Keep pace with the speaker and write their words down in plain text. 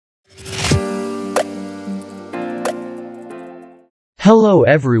Hello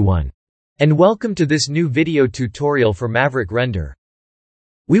everyone, and welcome to this new video tutorial for Maverick Render.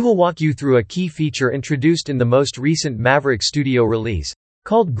 We will walk you through a key feature introduced in the most recent Maverick Studio release,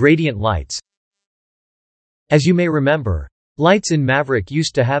 called gradient lights. As you may remember, lights in Maverick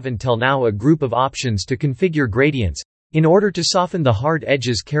used to have until now a group of options to configure gradients, in order to soften the hard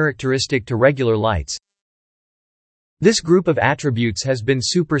edges characteristic to regular lights. This group of attributes has been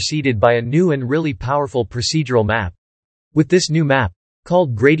superseded by a new and really powerful procedural map. With this new map,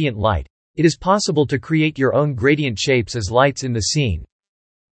 called Gradient Light, it is possible to create your own gradient shapes as lights in the scene.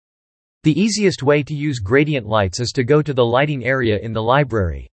 The easiest way to use gradient lights is to go to the lighting area in the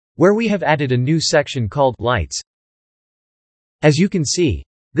library, where we have added a new section called Lights. As you can see,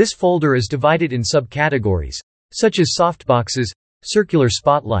 this folder is divided in subcategories, such as softboxes, circular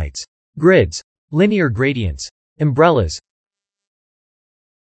spotlights, grids, linear gradients, umbrellas.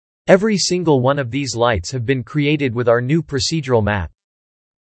 Every single one of these lights have been created with our new procedural map.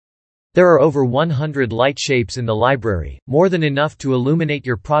 There are over 100 light shapes in the library, more than enough to illuminate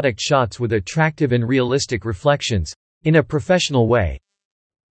your product shots with attractive and realistic reflections, in a professional way.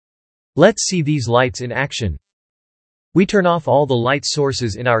 Let's see these lights in action. We turn off all the light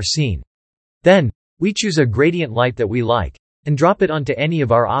sources in our scene. Then, we choose a gradient light that we like, and drop it onto any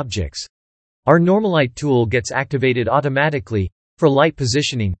of our objects. Our Normalight tool gets activated automatically, for light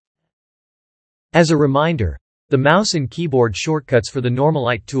positioning. As a reminder, the mouse and keyboard shortcuts for the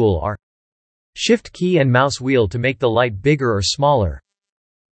Normalight tool are Shift key and mouse wheel to make the light bigger or smaller,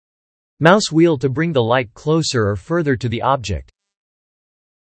 mouse wheel to bring the light closer or further to the object,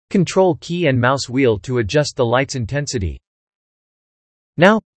 Control key and mouse wheel to adjust the light's intensity.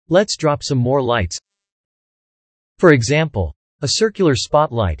 Now, let's drop some more lights. For example, a circular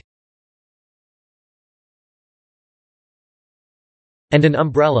spotlight and an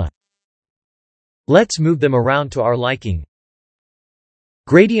umbrella. Let's move them around to our liking.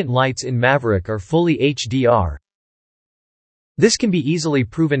 Gradient lights in Maverick are fully HDR. This can be easily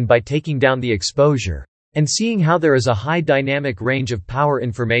proven by taking down the exposure, and seeing how there is a high dynamic range of power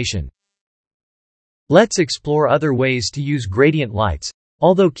information. Let's explore other ways to use gradient lights,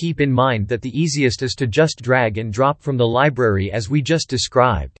 although keep in mind that the easiest is to just drag and drop from the library as we just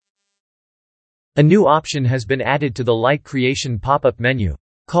described. A new option has been added to the light creation pop-up menu,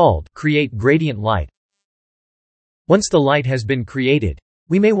 called Create Gradient Light. Once the light has been created,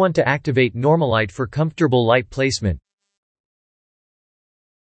 we may want to activate Normalight for comfortable light placement.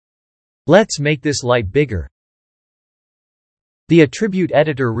 Let's make this light bigger. The attribute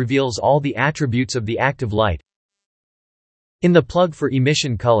editor reveals all the attributes of the active light. In the plug for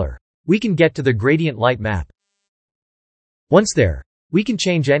emission color, we can get to the gradient light map. Once there, we can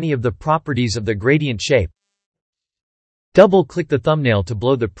change any of the properties of the gradient shape. Double-click the thumbnail to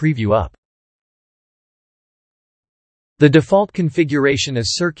blow the preview up. The default configuration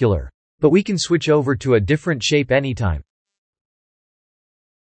is circular, but we can switch over to a different shape anytime.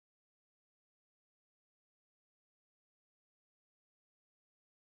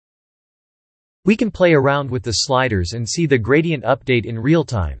 We can play around with the sliders and see the gradient update in real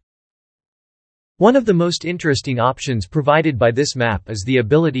time. One of the most interesting options provided by this map is the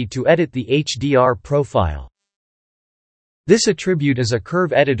ability to edit the HDR profile. This attribute is a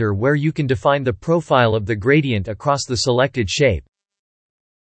curve editor where you can define the profile of the gradient across the selected shape.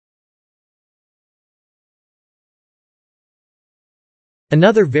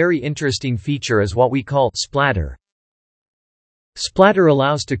 Another very interesting feature is what we call splatter. Splatter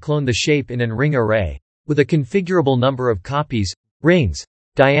allows to clone the shape in an ring array, with a configurable number of copies, rings,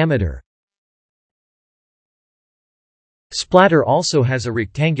 diameter. Splatter also has a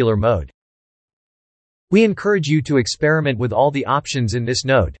rectangular mode. We encourage you to experiment with all the options in this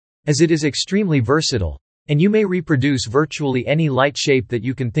node, as it is extremely versatile, and you may reproduce virtually any light shape that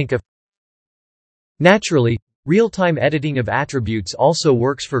you can think of. Naturally, real-time editing of attributes also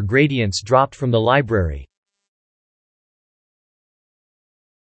works for gradients dropped from the library.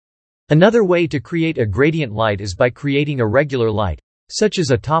 Another way to create a gradient light is by creating a regular light, such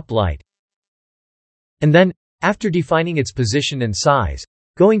as a top light. And then, after defining its position and size,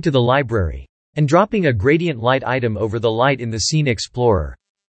 going to the library, and dropping a gradient light item over the light in the Scene Explorer.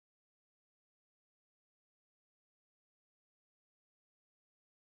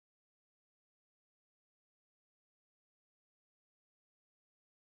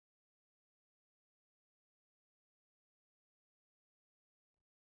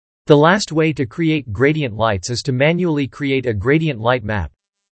 The last way to create gradient lights is to manually create a gradient light map.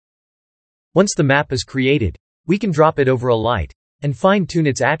 Once the map is created, we can drop it over a light, and fine-tune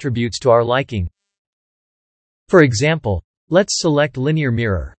its attributes to our liking. For example, let's select linear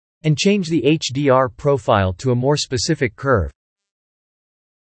mirror, and change the HDR profile to a more specific curve.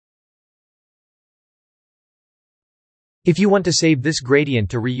 If you want to save this gradient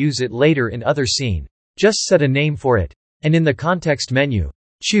to reuse it later in other scene, just set a name for it, and in the context menu,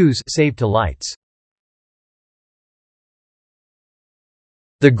 choose Save to Lights.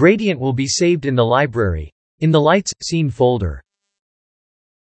 The gradient will be saved in the library, in the Lights Scene folder.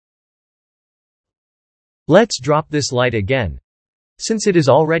 Let's drop this light again. Since it is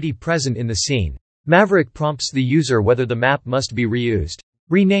already present in the scene, Maverick prompts the user whether the map must be reused,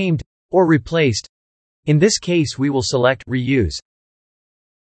 renamed, or replaced. In this case we will select Reuse.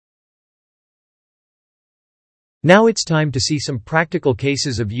 Now it's time to see some practical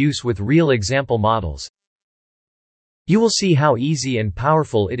cases of use with real example models. You will see how easy and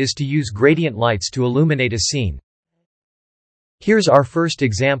powerful it is to use gradient lights to illuminate a scene. Here's our first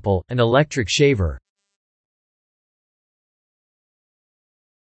example, an electric shaver.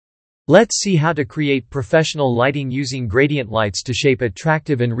 Let's see how to create professional lighting using gradient lights to shape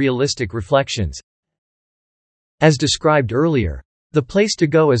attractive and realistic reflections. As described earlier, the place to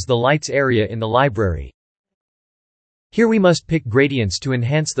go is the lights area in the library. Here we must pick gradients to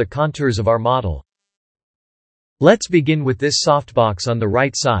enhance the contours of our model. Let's begin with this softbox on the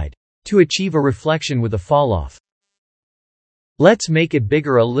right side, to achieve a reflection with a falloff. Let's make it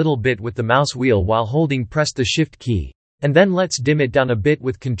bigger a little bit with the mouse wheel while holding press the Shift key, and then let's dim it down a bit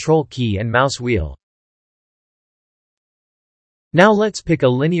with Control key and mouse wheel. Now let's pick a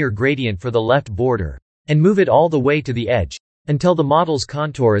linear gradient for the left border, and move it all the way to the edge, until the model's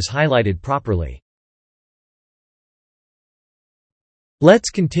contour is highlighted properly.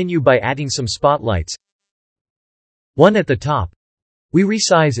 Let's continue by adding some spotlights. One at the top. We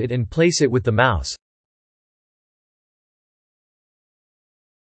resize it and place it with the mouse.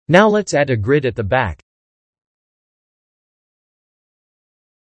 Now let's add a grid at the back.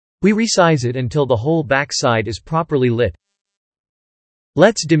 We resize it until the whole back side is properly lit.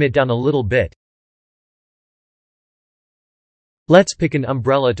 Let's dim it down a little bit. Let's pick an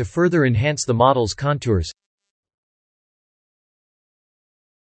umbrella to further enhance the model's contours.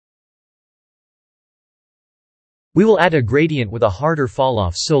 We will add a gradient with a harder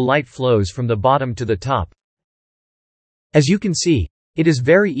falloff so light flows from the bottom to the top. As you can see, it is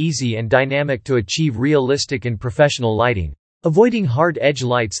very easy and dynamic to achieve realistic and professional lighting, avoiding hard edge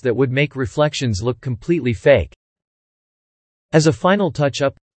lights that would make reflections look completely fake. As a final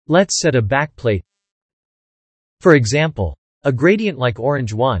touch-up, let's set a backplate. For example, a gradient like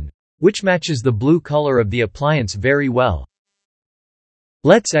orange one, which matches the blue color of the appliance very well.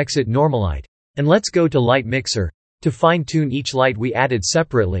 Let's exit Normalight, and let's go to Light Mixer, to fine-tune each light we added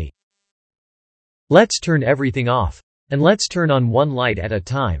separately. Let's turn everything off, and let's turn on one light at a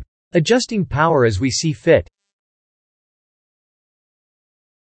time, adjusting power as we see fit.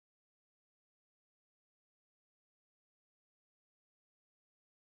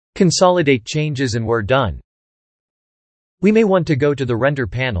 Consolidate changes and we're done. We may want to go to the Render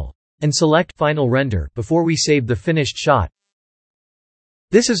panel, and select Final Render before we save the finished shot.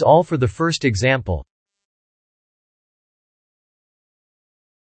 This is all for the first example.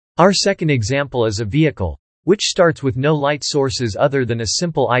 Our second example is a vehicle, which starts with no light sources other than a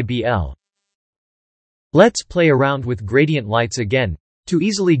simple IBL. Let's play around with gradient lights again, to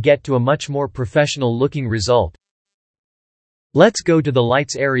easily get to a much more professional looking result. Let's go to the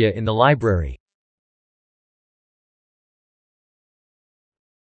lights area in the library.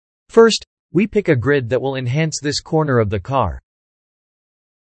 First, we pick a grid that will enhance this corner of the car.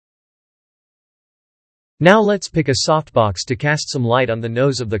 Now let's pick a softbox to cast some light on the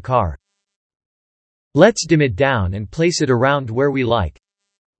nose of the car. Let's dim it down and place it around where we like.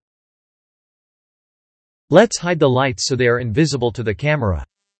 Let's hide the lights so they are invisible to the camera.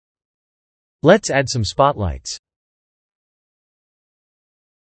 Let's add some spotlights.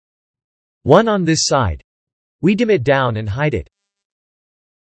 One on this side. We dim it down and hide it.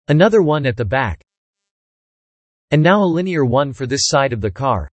 Another one at the back. And now a linear one for this side of the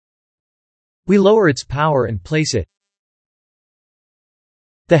car. We lower its power and place it.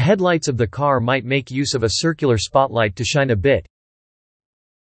 The headlights of the car might make use of a circular spotlight to shine a bit.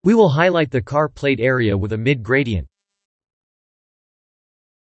 We will highlight the car plate area with a mid-gradient.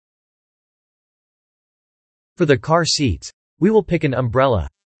 For the car seats, we will pick an umbrella.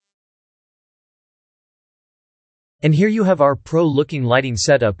 And here you have our pro-looking lighting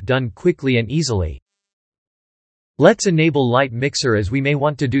setup done quickly and easily. Let's enable Light Mixer as we may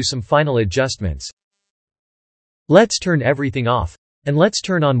want to do some final adjustments. Let's turn everything off, and let's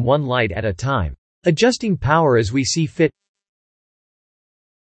turn on one light at a time, adjusting power as we see fit.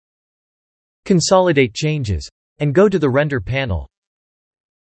 Consolidate changes, and go to the Render panel.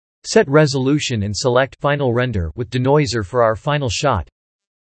 Set resolution and select Final Render with denoiser for our final shot.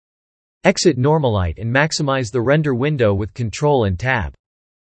 Exit Normalight and maximize the render window with Ctrl and Tab.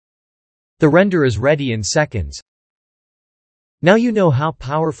 The render is ready in seconds. Now you know how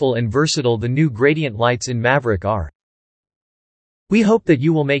powerful and versatile the new gradient lights in Maverick are. We hope that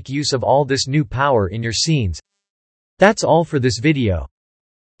you will make use of all this new power in your scenes. That's all for this video.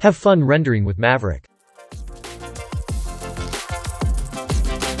 Have fun rendering with Maverick.